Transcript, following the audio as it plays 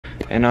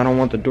and I don't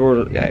want the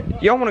door to,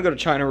 y'all wanna go to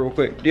China real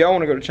quick? Do y'all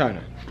wanna go to China?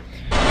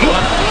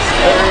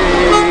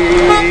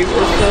 Hey,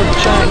 what's up,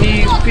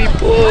 Chinese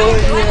people?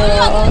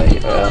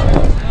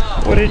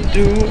 Yeah. What it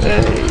do?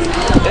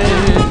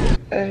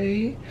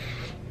 Hey.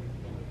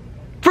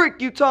 Freak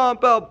you talking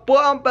about, boy,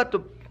 I'm about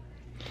to.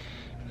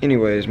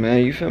 Anyways,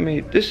 man, you feel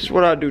me? This is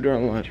what I do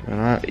during lunch,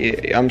 man.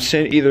 I'm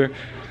sitting either,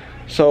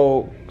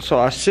 so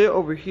I sit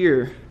over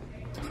here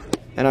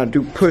and I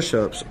do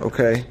push-ups,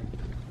 okay?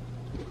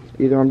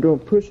 Either I'm doing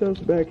push-ups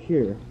back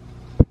here,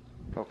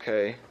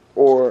 okay,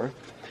 or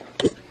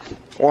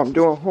I'm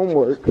doing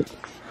homework,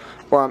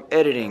 or I'm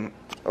editing,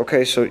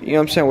 okay? So, you know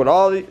what I'm saying? With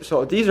all these,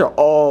 so these are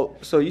all,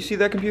 so you see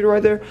that computer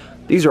right there?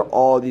 These are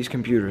all these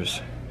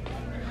computers.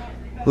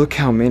 Look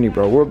how many,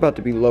 bro. We're about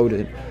to be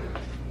loaded.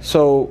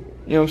 So,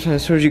 you know what I'm saying?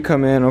 As soon as you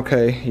come in,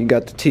 okay, you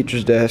got the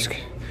teacher's desk.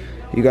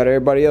 You got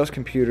everybody else's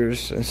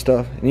computers and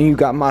stuff. And then you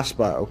got my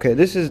spot, okay?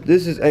 This is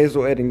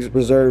azel.eddings'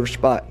 reserved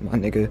spot, my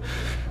nigga.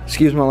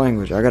 Excuse my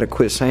language. I gotta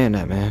quit saying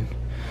that, man.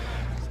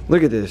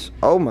 Look at this.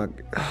 Oh my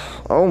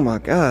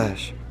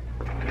gosh.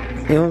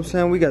 You know what I'm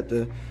saying? We got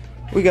the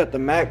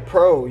Mac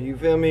Pro, you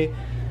feel me?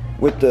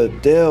 With the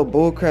Dell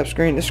bullcrap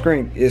screen. This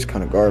screen is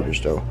kind of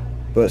garbage though.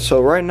 But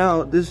so right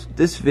now, this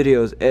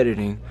video is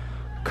editing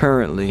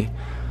currently.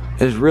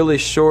 It's really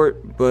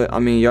short, but I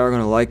mean, y'all are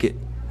gonna like it.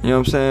 You know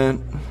what I'm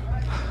saying?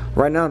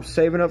 Right now, I'm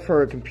saving up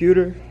for a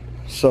computer,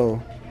 so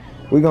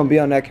we're gonna be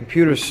on that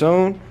computer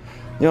soon.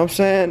 You know what I'm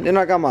saying? Then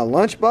I got my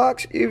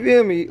lunchbox. You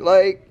feel me?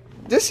 Like,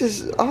 this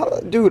is,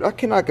 dude, I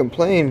cannot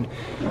complain.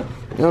 You know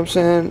what I'm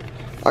saying?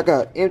 I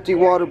got empty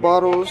water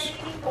bottles,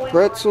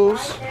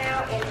 pretzels,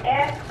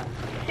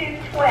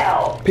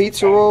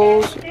 pizza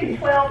rolls.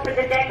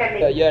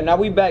 Yeah, now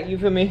we back, you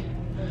feel me?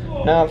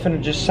 Now I'm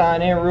finna just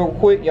sign in real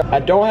quick. I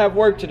don't have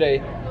work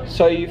today,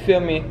 so you feel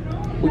me?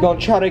 We're gonna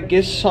try to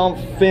get some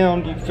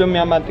filmed, you feel me?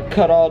 I'm about to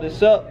cut all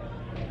this up.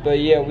 But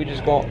yeah, we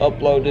just gonna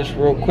upload this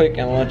real quick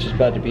and lunch is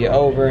about to be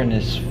over and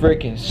this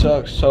freaking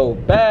sucks so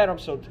bad. I'm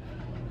so,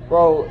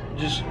 bro,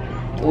 just,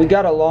 we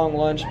got a long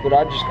lunch, but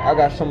I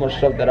got so much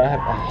stuff that I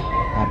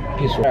have,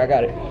 piece of, I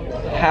got it.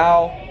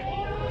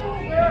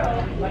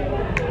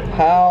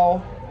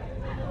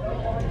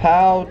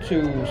 How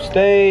to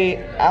stay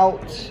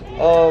out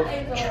of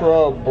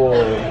trouble.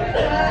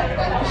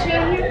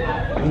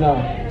 No.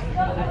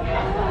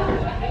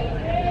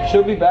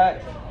 She'll be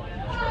back.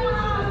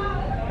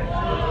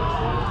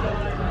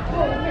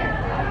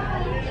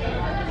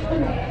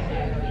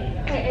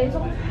 Hey,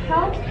 Azel,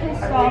 how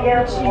pissed off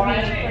would she be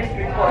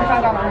if I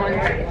got on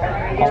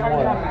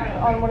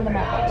one of the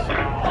MacBooks?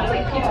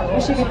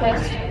 Would she be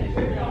pissed?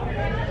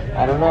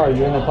 I don't know. Are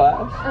you in the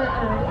class?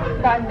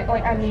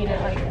 But I need it,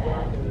 like,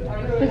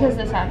 because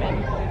this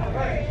happened.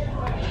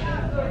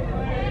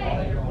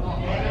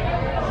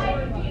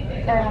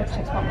 And I have to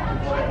text my mom.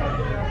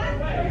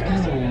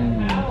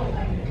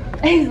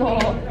 Azel.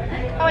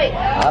 Oh wait.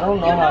 I don't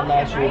know how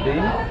mad she would be.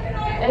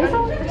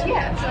 Azel? The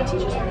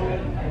teacher's here.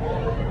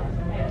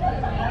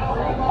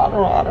 I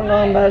don't know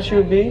how mad she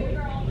would be.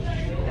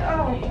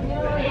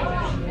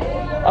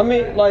 I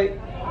mean, like,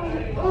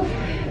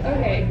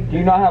 Okay. do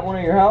you not have one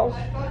in your house?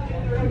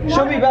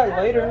 She'll be back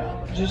later.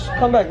 Just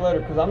come back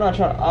later, cause I'm not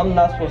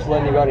supposed to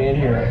let anybody in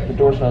here. The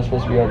door's not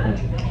supposed to be open.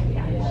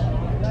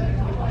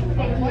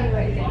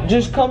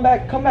 Just come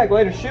back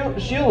later.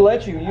 She'll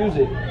let you use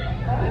it.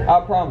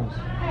 I promise.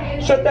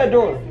 Shut that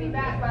door.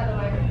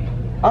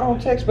 I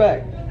don't text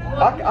back.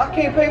 I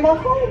can't pay my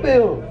phone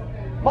bill.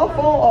 My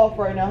phone off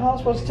right now. How am I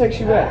supposed to text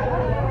you back?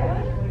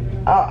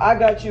 I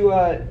got you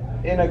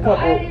in a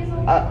couple.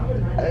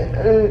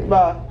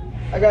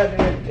 I got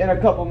it in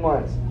a couple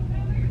months.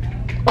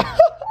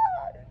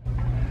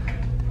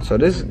 So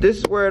this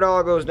is where it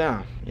all goes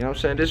down. You know what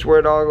I'm saying? This is where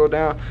it all goes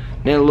down.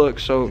 Then look,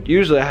 so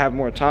usually I have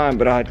more time,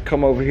 but I'd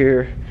come over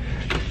here,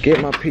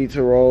 get my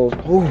pizza rolls.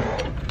 Ooh.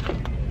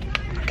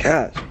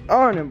 Gosh,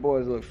 oh, them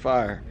boys look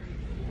fire.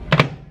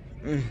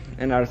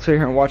 And I'd sit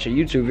here and watch a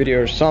YouTube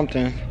video or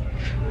something.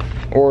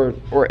 Or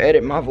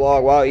edit my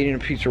vlog while eating the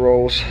pizza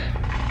rolls.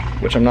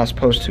 Which I'm not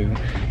supposed to.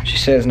 She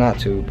says not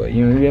to, but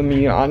you know what I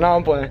mean? I know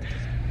I'm playing.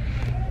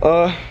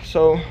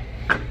 So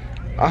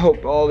I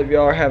hope all of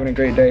y'all are having a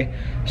great day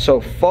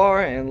so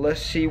far, and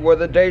let's see where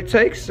the day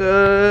takes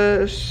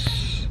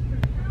us.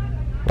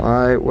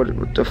 Alright,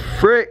 what the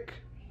frick?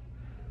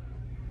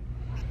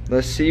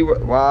 Let's see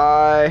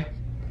why.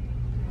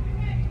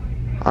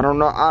 I don't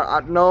know.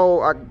 I know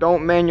I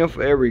don't manual.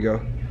 There we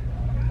go.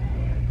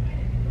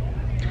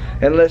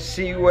 And let's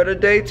see where the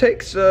day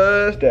takes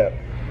us. That.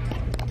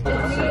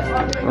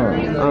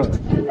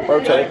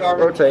 Rotate.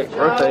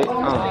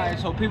 Alright,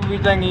 so people be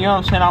thinking, you know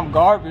what I'm saying, I'm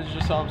garbage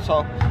or something.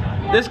 So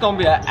this gonna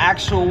be an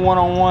actual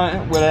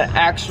one-on-one with an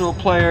actual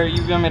player,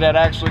 you feel me, that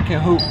actually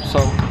can hoop. So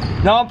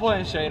no, I'm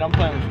playing shade, I'm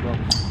playing with you, bro.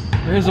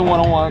 Here's a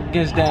one-on-one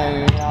against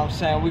Daniel, you know what I'm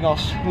saying? We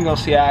gonna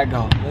see how it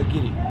go. Let's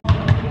get it.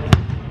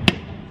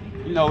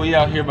 You know, we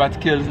out here about to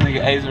kill this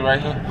nigga Azel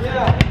right here.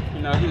 Yeah.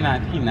 You know, he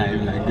not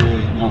even that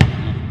good, you know.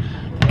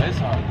 But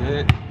it's all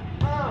good.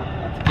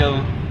 About to kill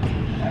him.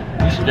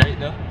 We straight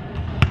though.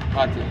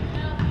 About to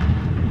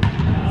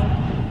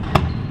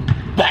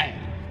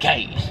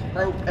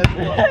broke as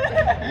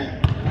well.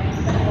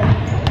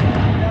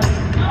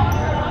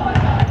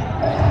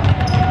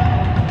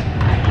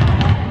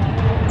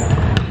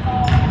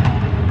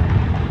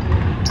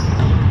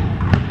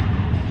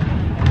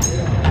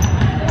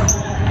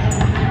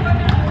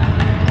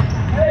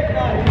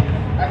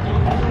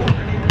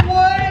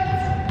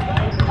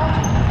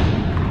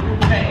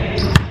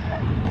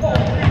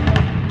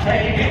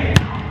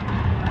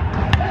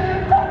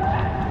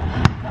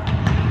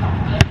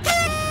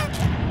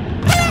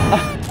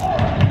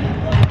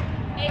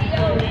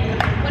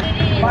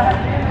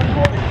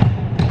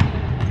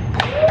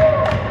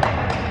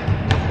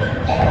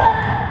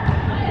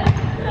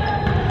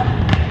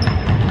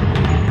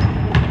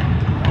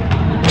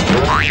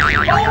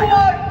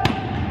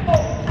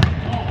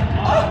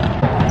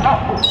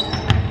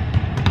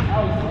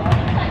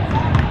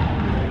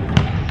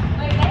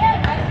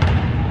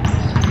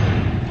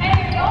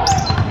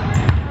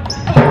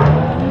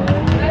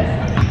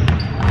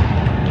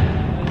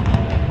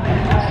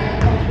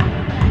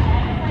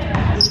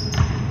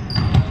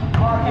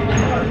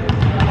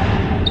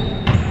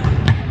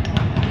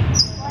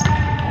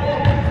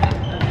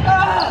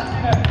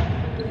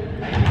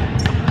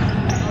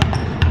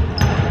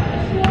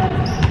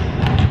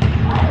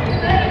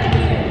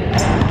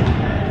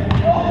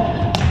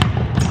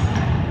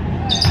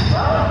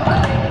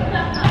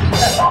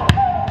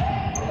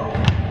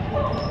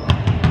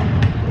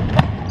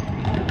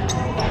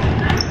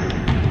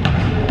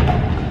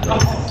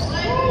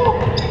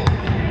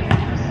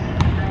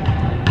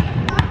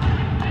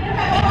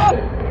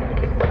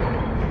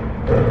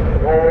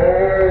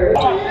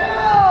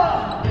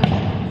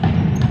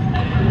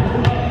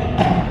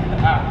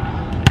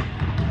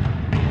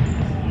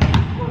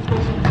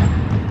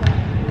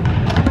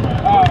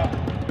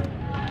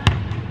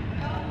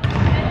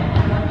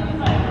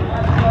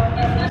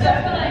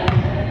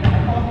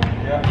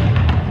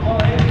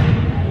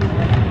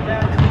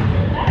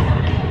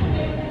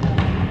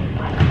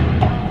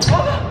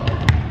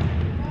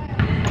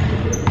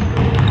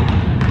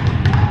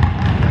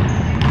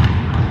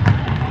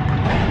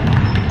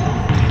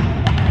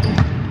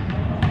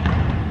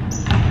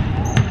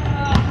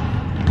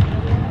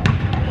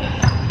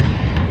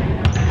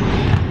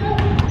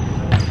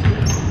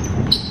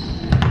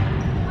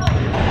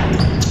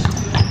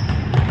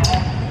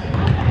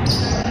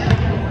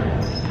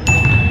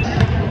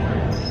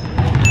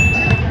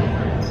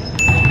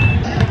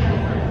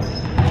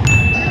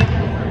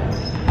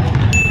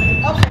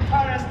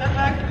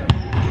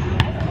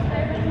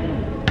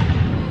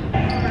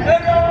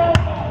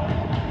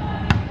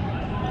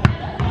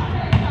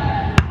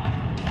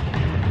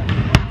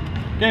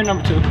 Game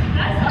number 2. Go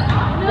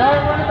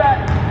ahead, run it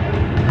back.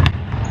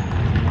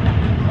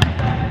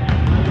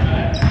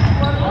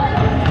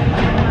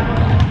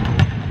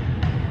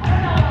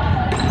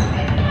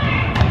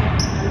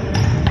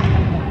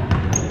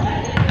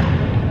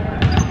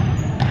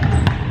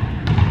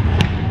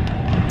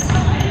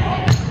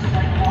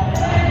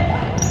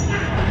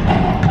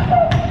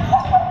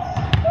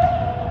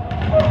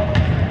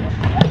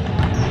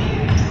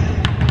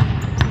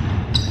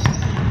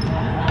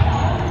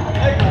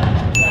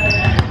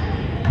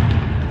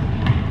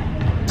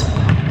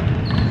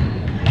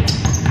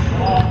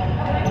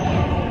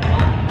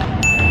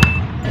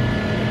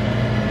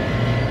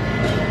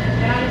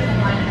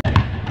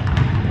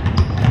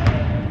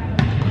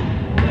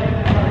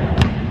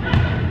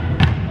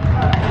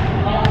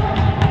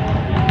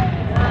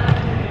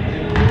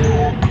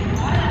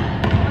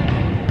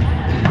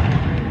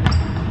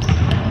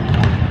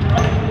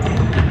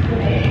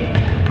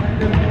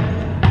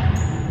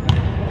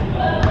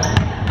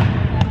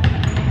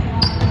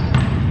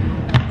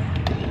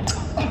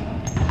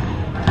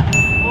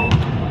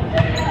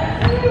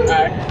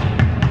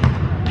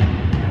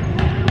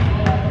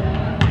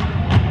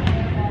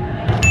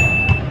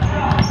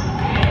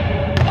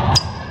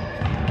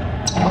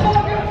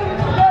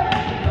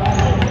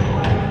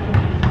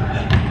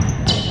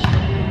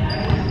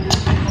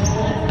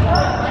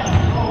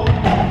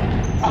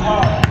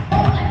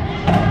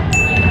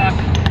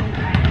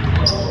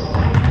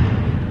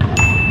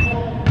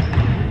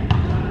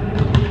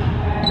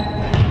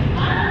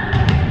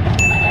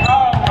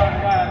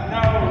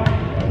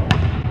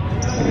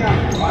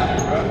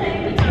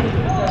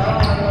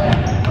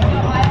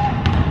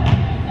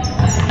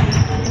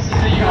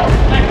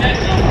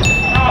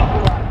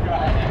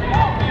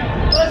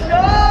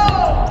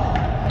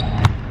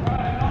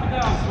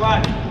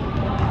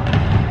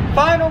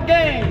 Final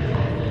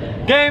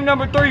game. Game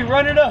number 3,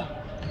 run it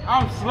up.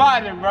 I'm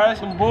sliding, bro. That's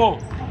some bull.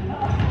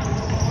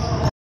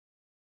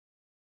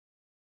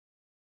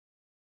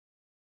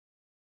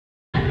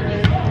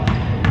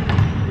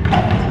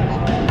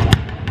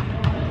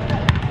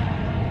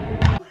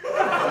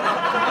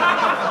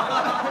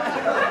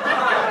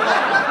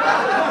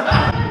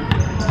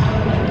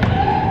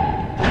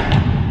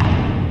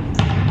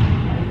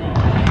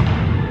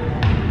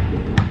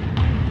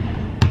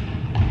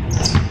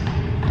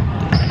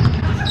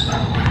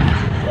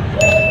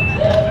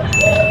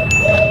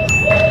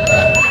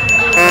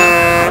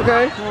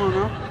 Okay.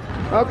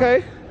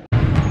 Okay.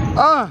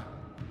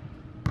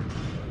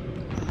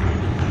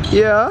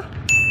 Yeah.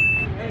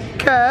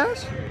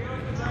 Cash.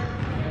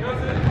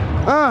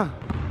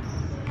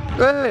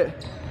 Go ahead.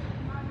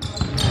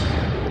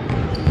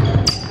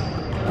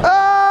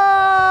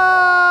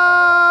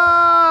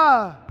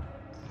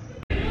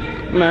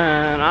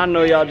 Man, I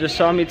know y'all just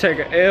saw me take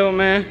an L,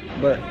 man,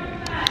 but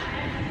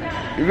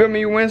you feel me?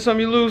 You win some,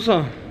 you lose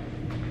some.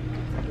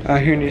 I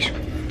hear these.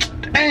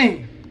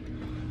 Dang,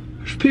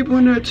 there's people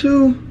in there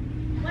too.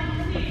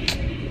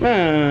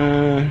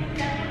 Man,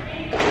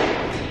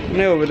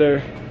 they over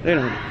there. They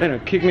done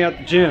kick me out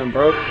the gym,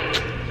 bro.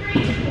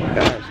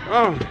 Guys,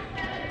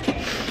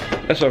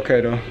 that's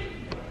okay though.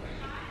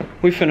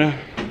 We finna.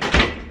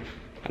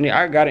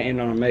 I gotta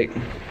end on a make.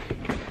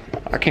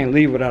 I can't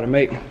leave without a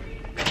make.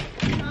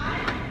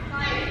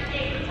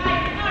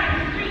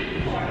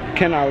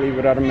 Cannot leave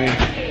without a man.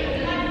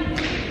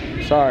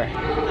 Sorry.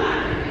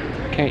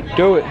 Can't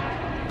do it.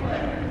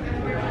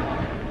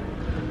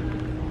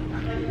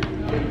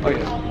 Oh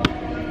yeah.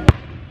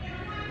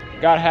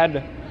 God had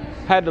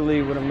to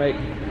leave with a mate.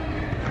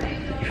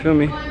 You feel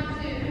me?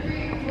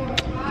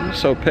 You're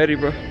so petty,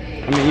 bro.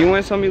 I mean, you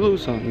win some, you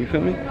lose some. You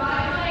feel me?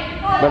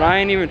 But I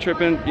ain't even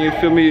tripping. You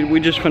feel me? We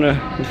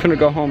finna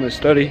go home and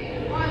study.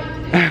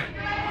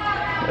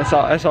 That's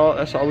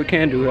all we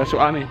can do. That's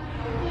what I mean.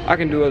 I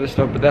can do other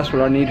stuff, but that's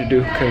what I need to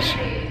do because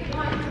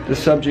the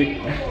subject.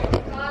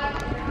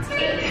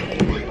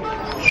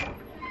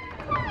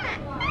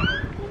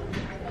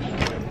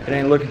 It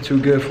ain't looking too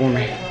good for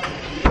me.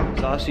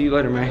 So I'll see you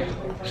later, man.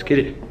 Let's get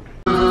it.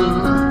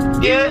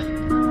 Yeah.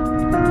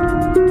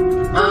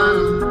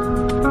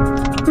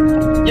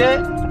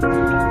 Yeah.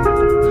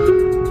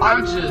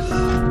 I just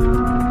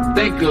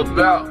think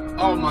about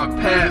all my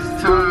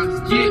past times.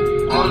 Get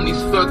on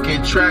these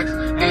fucking tracks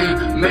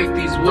and make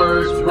these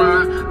words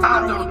rhyme.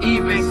 I don't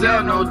even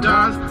sell no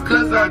dimes,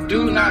 cause I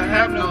do not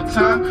have no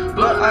time.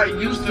 But I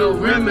used to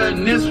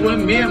reminisce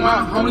when me and my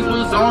homies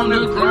was on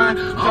the grind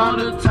all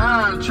the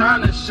time,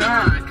 trying to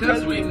shine,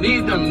 cause we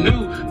need them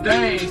new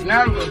things.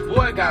 Now the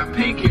boy got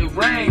pinky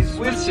rings,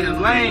 switching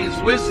lanes,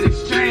 switch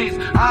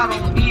exchange. I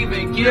don't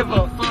even give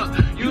a fuck.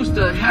 Used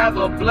to have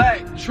a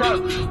black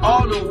truck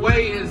all the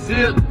way in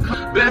zip.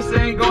 Best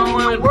ain't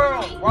going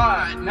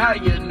worldwide. Now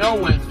you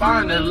know it.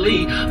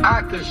 Finally,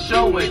 I could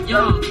show a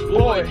young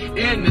boy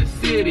in the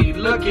city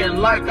looking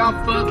like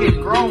I'm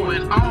fucking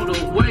growing all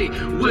the way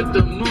with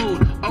the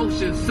moon,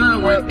 ocean,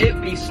 sun, where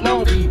it be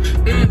slowly.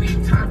 Any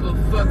type of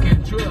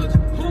fucking drugs.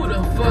 Who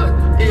the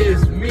fuck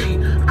is me?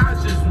 I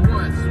just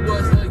once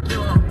was a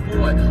young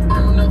boy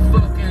on the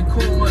fucking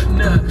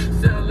corner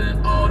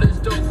selling all this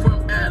dope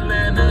from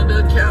Atlanta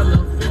to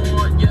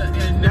California,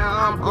 and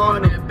now I'm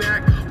on it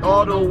back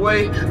all the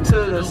way to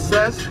the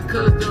West,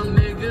 cause them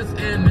niggas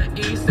in the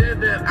East said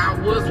that I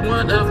was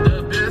one of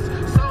the best.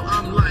 So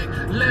I'm like,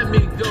 let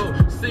me go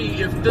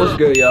see if the What's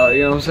good, y'all?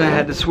 You know what I'm saying? I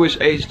had to switch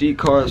HD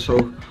cards,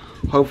 so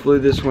hopefully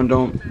this one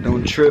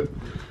don't trip.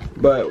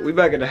 But we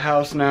back at the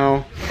house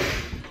now,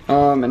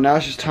 and now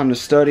it's just time to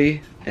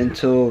study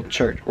until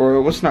church.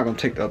 Or it's not gonna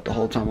take up the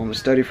whole time. I'm gonna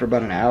study for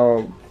about an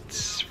hour,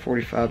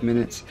 45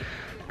 minutes.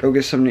 Go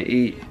get something to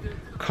eat,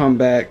 come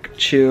back,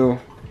 chill,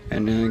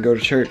 and then go to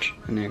church,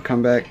 and then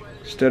come back,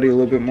 study a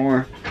little bit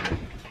more,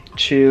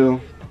 chill.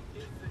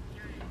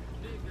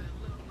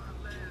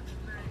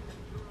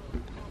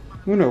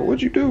 You know,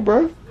 what'd you do,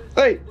 bro?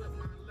 Hey!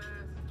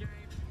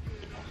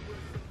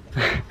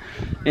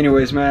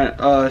 Anyways, man,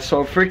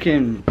 so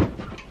freaking,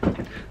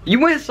 you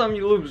win some,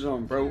 you lose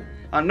some, bro.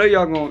 I know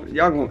y'all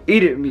gonna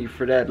eat at me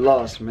for that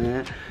loss,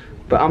 man.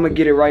 But I'm gonna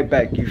get it right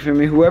back, you feel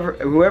me? Whoever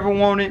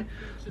want it,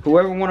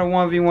 whoever wanna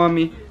 1v1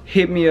 me,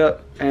 hit me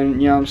up,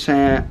 and you know what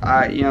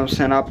I'm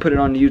saying, I'll put it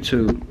on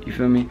YouTube, you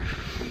feel me?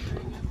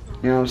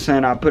 You know what I'm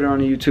saying, I'll put it on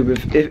the YouTube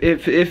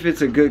if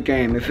it's a good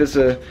game. If it's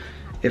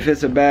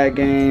a bad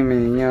game,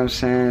 and you know what I'm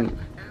saying,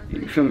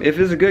 you feel me? If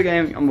it's a good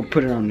game, I'm gonna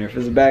put it on there. If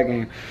it's a bad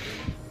game,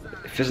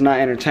 if it's not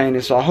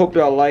entertaining. So I hope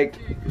y'all liked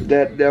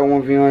that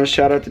 1v1.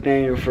 Shout out to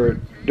Daniel for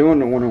doing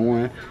the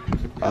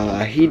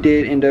 1-on-1. He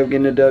did end up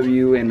getting a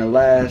W in the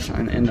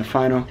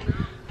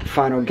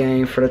final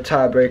game for the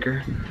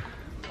tiebreaker.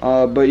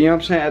 But you know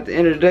what I'm saying, at the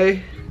end of the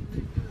day,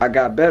 I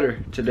got better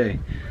today.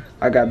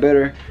 I got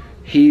better.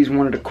 He's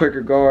one of the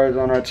quicker guards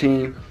on our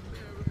team.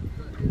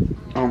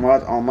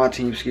 On my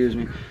team, excuse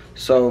me.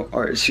 So,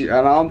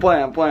 I'm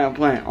playing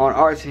on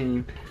our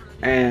team,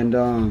 and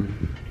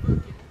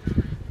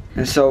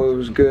so it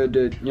was good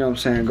to, you know what I'm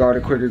saying, guard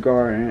a quicker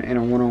guard in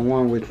a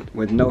 1-on-1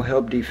 with no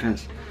help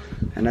defense,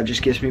 and that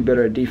just gets me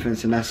better at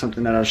defense, and that's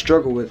something that I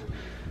struggle with,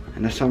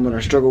 and that's something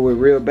I struggle with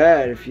real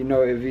bad. If you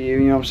know what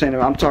I'm saying,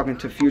 if I'm talking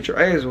to future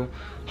Azel,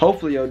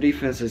 hopefully your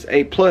defense is A+,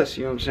 you know what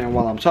I'm saying,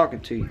 while I'm talking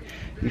to you.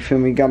 You feel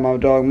me? Got my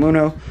dog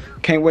Muno.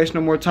 Can't waste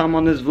no more time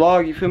on this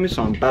vlog, you feel me?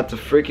 So I'm about to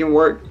freaking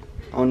work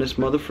on this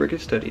motherfucking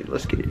study.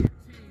 Let's get it.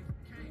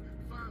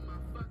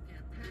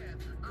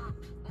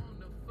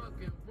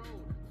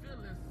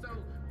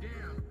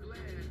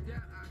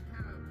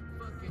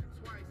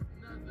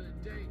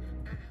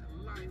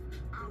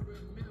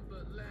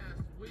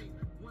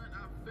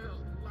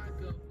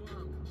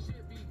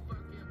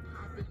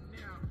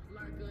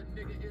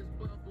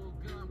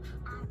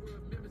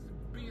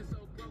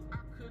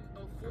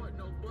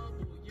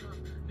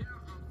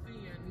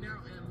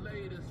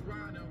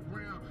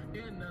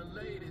 the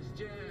latest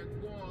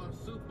Jaguar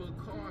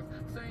supercars,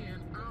 saying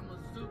I'm a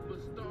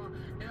superstar.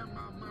 And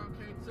my mom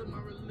came to my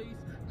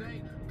release.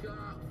 Thank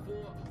God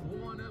for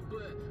Warner,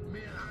 but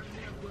man, I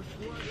never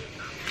swore that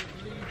I would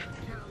leave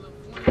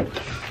California when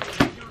I was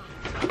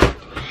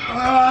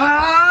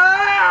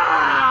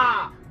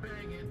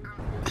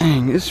young.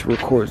 Dang, this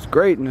records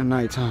great in the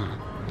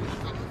nighttime.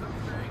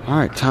 All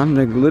right, time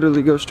to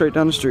literally go straight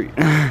down the street.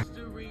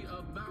 History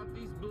about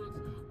these books,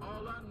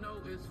 all I know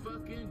is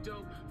fucking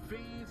dope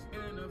fiends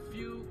and a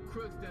few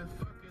crooks that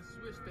fucking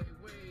switch their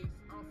ways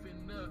off in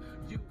the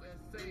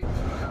USA.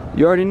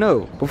 You already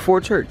know, before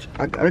church,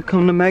 I gotta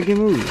come to Maggie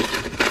Movies.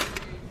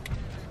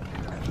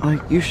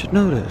 Like, you should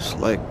know this.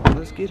 Like,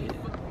 let's get it.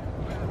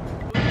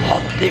 All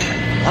the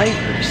different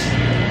flavors.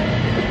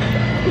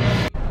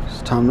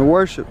 It's time to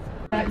worship.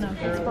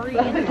 It's free.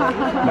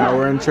 Now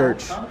we're in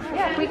church.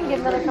 Yeah, if we can get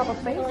another couple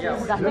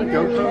spaces. I think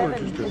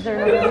is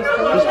there another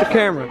space? Just the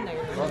camera.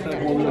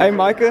 Hey,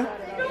 Micah.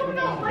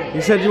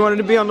 You said you wanted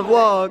to be on the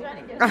vlog.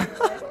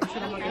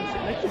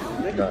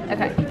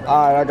 Okay.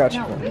 Alright, I got you.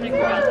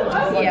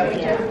 Yeah, we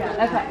can.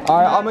 Okay.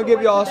 Alright, I'm gonna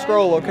give y'all a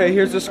scroll, okay?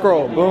 Here's the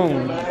scroll.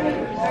 Boom.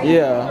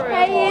 Yeah.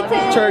 Hey, you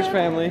too. Church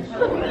family.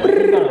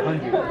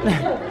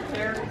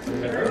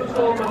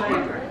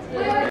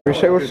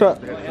 Say what's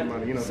up.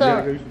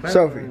 So,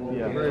 Sophie.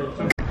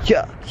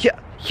 Yeah.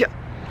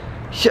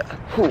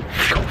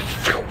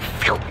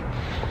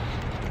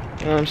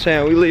 You know what I'm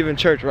saying? We leaving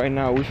church right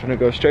now. We finna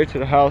go straight to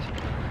the house,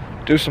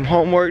 do some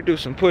homework, do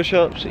some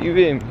push-ups. You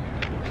feel me?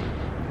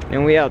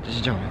 And we out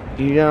this joint.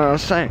 You know what I'm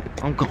saying?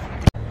 I'm going.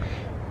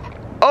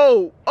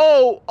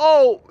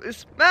 Oh,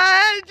 it's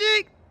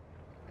magic.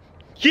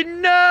 You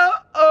know.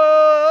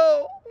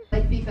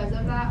 Like because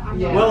of that, I'm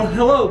Well,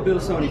 hello,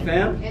 Bill.Sony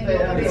fam.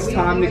 It's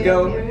time to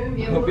go.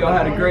 Hope y'all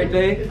had a great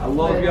day. I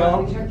love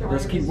y'all.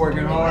 Let's keep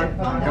working hard.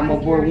 Got my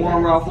boy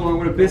Warren Ralph Lauren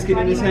with a biscuit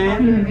in his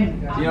hand. You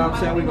know what I'm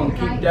saying? We're gonna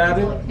keep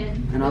dabbing.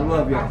 And I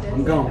love y'all.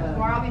 I'm gone.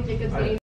 Tomorrow I'll be Jacob's